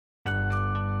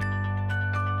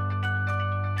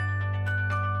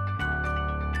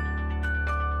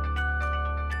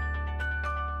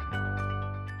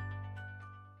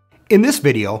In this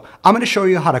video, I'm going to show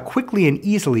you how to quickly and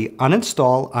easily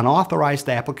uninstall unauthorized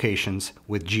applications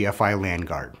with GFI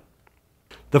LanGuard.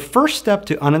 The first step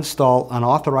to uninstall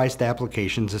unauthorized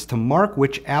applications is to mark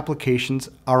which applications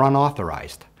are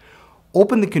unauthorized.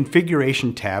 Open the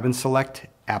Configuration tab and select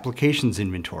Applications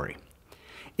Inventory.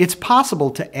 It's possible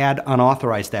to add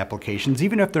unauthorized applications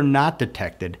even if they're not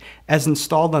detected as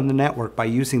installed on the network by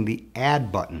using the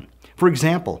Add button. For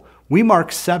example, we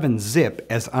mark 7-zip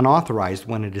as unauthorized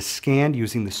when it is scanned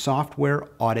using the Software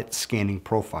Audit Scanning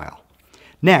Profile.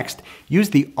 Next,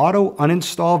 use the Auto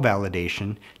Uninstall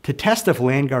validation to test if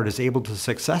LanGuard is able to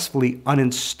successfully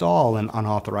uninstall an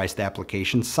unauthorized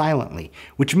application silently,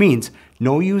 which means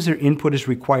no user input is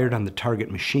required on the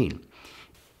target machine.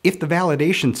 If the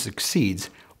validation succeeds,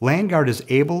 LanGuard is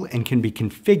able and can be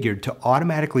configured to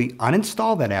automatically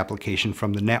uninstall that application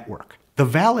from the network. The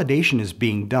validation is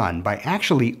being done by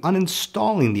actually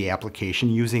uninstalling the application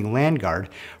using LanGuard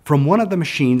from one of the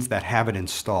machines that have it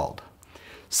installed.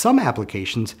 Some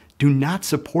applications do not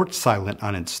support silent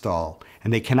uninstall,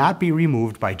 and they cannot be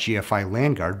removed by GFI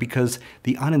LanGuard because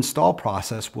the uninstall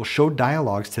process will show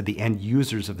dialogues to the end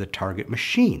users of the target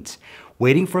machines,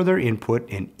 waiting for their input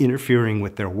and interfering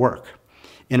with their work.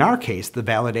 In our case, the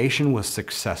validation was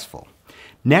successful.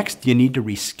 Next, you need to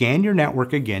rescan your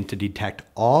network again to detect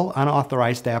all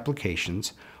unauthorized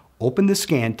applications. Open the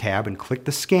Scan tab and click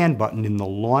the Scan button in the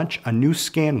Launch a New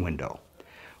Scan window.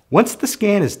 Once the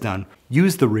scan is done,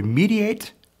 use the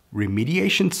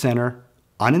Remediation Center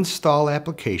Uninstall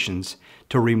Applications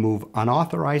to remove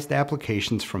unauthorized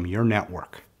applications from your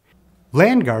network.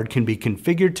 LanGuard can be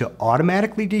configured to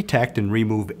automatically detect and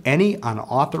remove any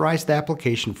unauthorized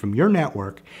application from your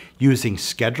network using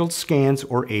scheduled scans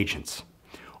or agents.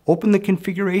 Open the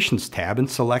Configurations tab and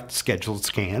select Scheduled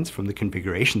Scans from the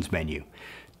Configurations menu.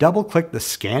 Double-click the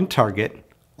Scan target,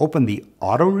 open the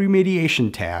Auto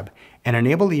Remediation tab, and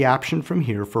enable the option from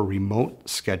here for Remote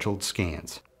Scheduled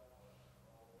Scans,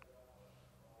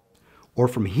 or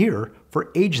from here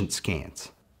for Agent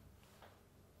Scans.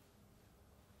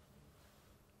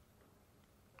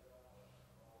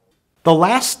 The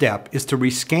last step is to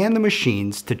rescan the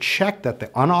machines to check that the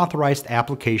unauthorized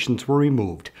applications were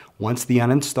removed once the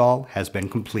uninstall has been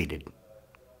completed.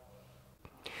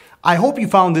 I hope you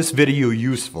found this video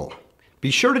useful.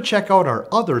 Be sure to check out our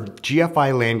other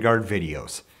GFI LanGuard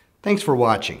videos. Thanks for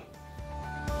watching.